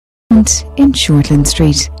in Shortland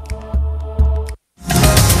Street.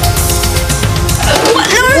 What?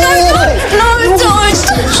 No, don't!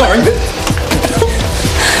 Sorry.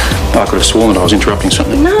 I could have sworn that I was interrupting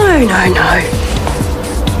something. No.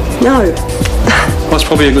 Well, that's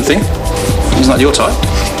probably a good thing. Isn't that your type?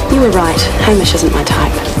 You were right. Hamish isn't my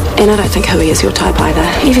type. And I don't think Hui is your type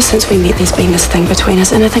either. Ever since we met, there's been this thing between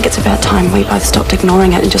us, and I think it's about time we both stopped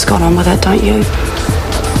ignoring it and just got on with it, don't you?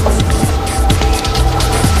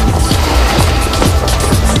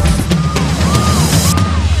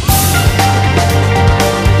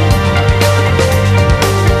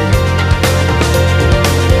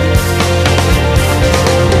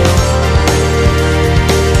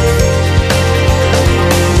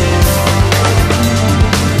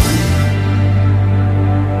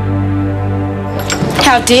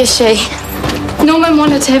 How dare she? Norman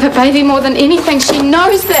wanted to have a baby more than anything. She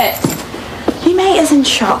knows that. May is in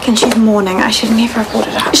shock and she's mourning. I should never have brought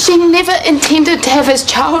it up. She never intended to have his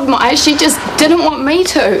child, Maya. She just didn't want me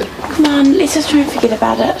to. Come on, let's just try and forget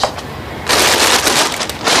about it.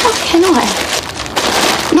 How can I?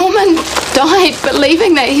 Norman died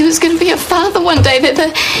believing that he was going to be a father one day, that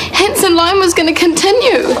the Hanson line was going to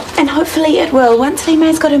continue. And hopefully it will, once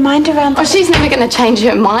Lima's got her mind around Oh, she's never going to change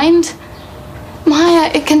her mind. Maya,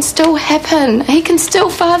 it can still happen. He can still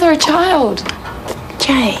father a child.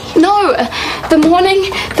 Jay. No, the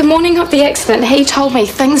morning of the accident, he told me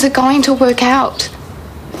things are going to work out.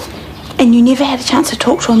 And you never had a chance to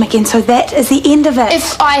talk to him again, so that is the end of it.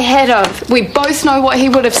 If I had of, we both know what he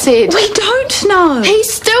would have said. We don't know. He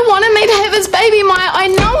still wanted me to have his baby, Maya. I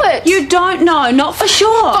know it. You don't know, not for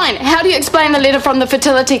sure. Fine, how do you explain the letter from the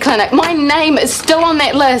fertility clinic? My name is still on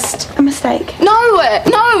that list. A mistake. No,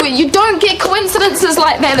 you don't get coincidences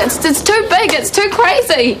like that. It's too big, it's too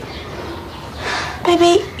crazy.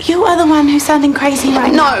 Baby, you are the one who's sounding crazy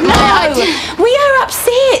right now. No, we are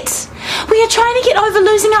upset. We are trying to get over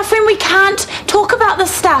losing our friend. We can't talk about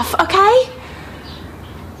this stuff, okay?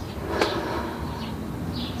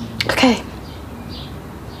 Okay.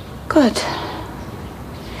 Good.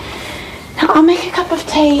 Now I'll make a cup of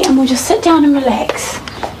tea and we'll just sit down and relax.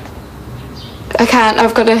 I can't.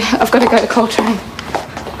 I've got to go to Coltrane.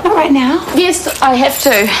 Not right now. Yes, I have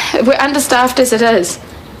to. We're understaffed as it is.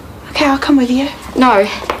 Okay, I'll come with you. No,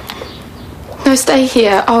 stay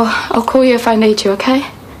here. I'll call you if I need you, okay?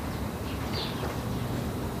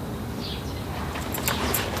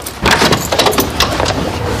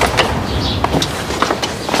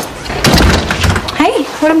 Hey,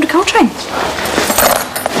 welcome to Coltrane.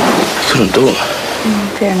 Couldn't do it.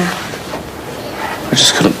 Fair enough. I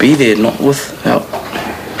just couldn't be there, not without.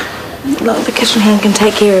 Look, the kitchen hand can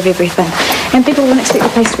take care of everything. And people wouldn't expect the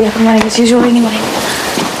place to be up and running as usual anyway.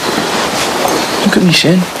 Look at me,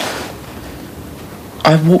 Shan.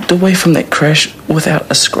 I walked away from that crash without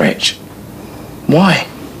a scratch. Why?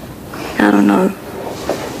 I don't know.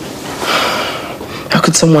 How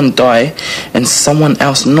could someone die and someone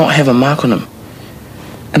else not have a mark on him?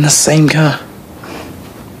 In the same car?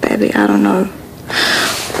 Baby, I don't know.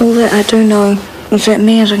 All that I do know is that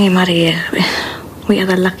me and Ringi Maria, we are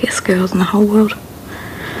the luckiest girls in the whole world.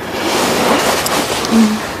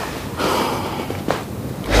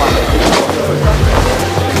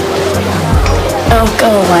 Oh,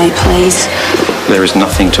 go away, please. There is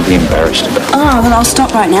nothing to be embarrassed about. Oh, well, I'll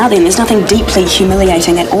stop right now then. There's nothing deeply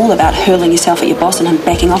humiliating at all about hurling yourself at your boss and him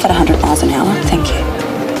backing off at 100 miles an hour. Thank you.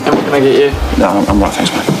 And what can I get you? No, I'm right,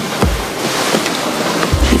 thanks, mate.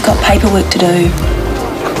 You've got paperwork to do.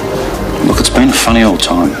 Look, it's been a funny old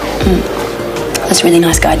time. This really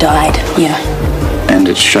nice guy died, yeah. And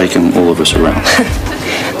it's shaken all of us around.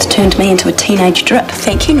 It's turned me into a teenage drip.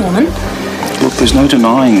 Thank you, Norman. Look, there's no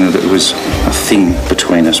denying that it was a thing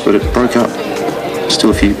between us, but it broke up.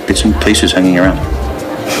 Still a few bits and pieces hanging around.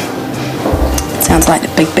 Sounds like the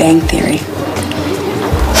Big Bang Theory.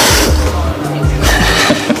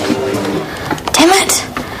 Damn it!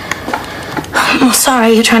 Oh,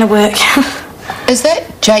 sorry, you're trying to work. Is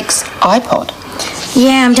that Jake's iPod?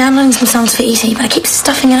 Yeah, I'm downloading some songs for E.T., but I keep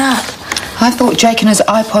stuffing it up. I thought Jake and his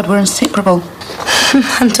iPod were inseparable.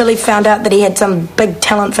 Until he found out that he had some big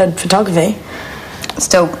talent for photography.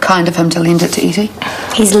 Still kind of him to lend it to Etty.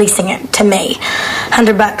 He's leasing it to me.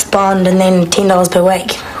 $100 bond and then $10 per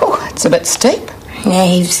week. Oh, it's a bit steep. Yeah,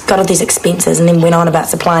 he's got all these expenses and then went on about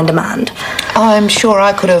supply and demand. I'm sure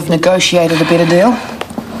I could have negotiated a better deal.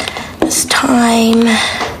 This time...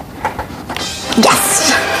 Yes!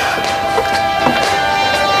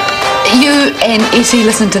 You and Etty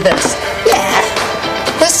listen to this. Yeah.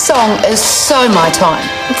 This song is so my time.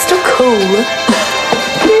 It's still cool.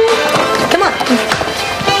 Come on.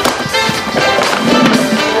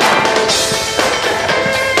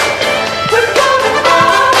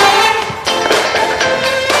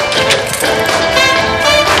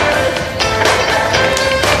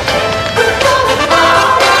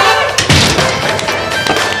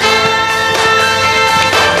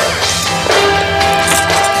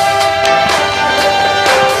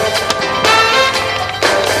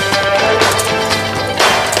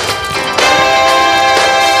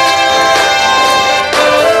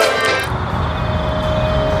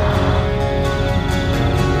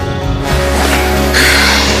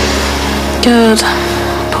 Good.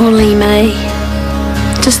 Poor Lee May.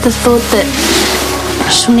 Just the thought that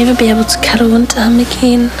she'll never be able to cuddle into him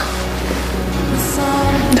again.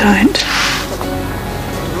 Don't.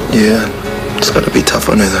 Yeah, it's got to be tough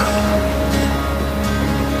on her though.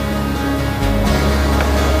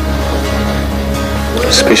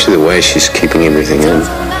 Especially the way she's keeping everything in.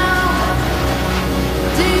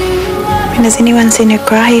 And has anyone seen her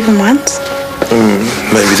cry even once?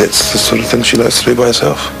 Maybe that's the sort of thing she likes to do by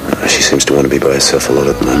herself. She seems to want to be by herself a lot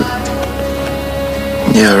at the moment.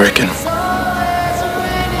 Yeah, I reckon.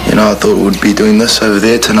 You know, I thought we'd be doing this over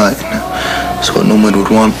there tonight. You know? It's what Norman would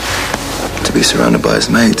want, to be surrounded by his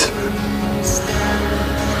mates.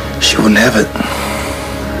 She wouldn't have it.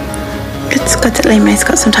 It's good that Lee May's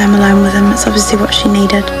got some time alone with him. It's obviously what she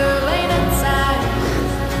needed.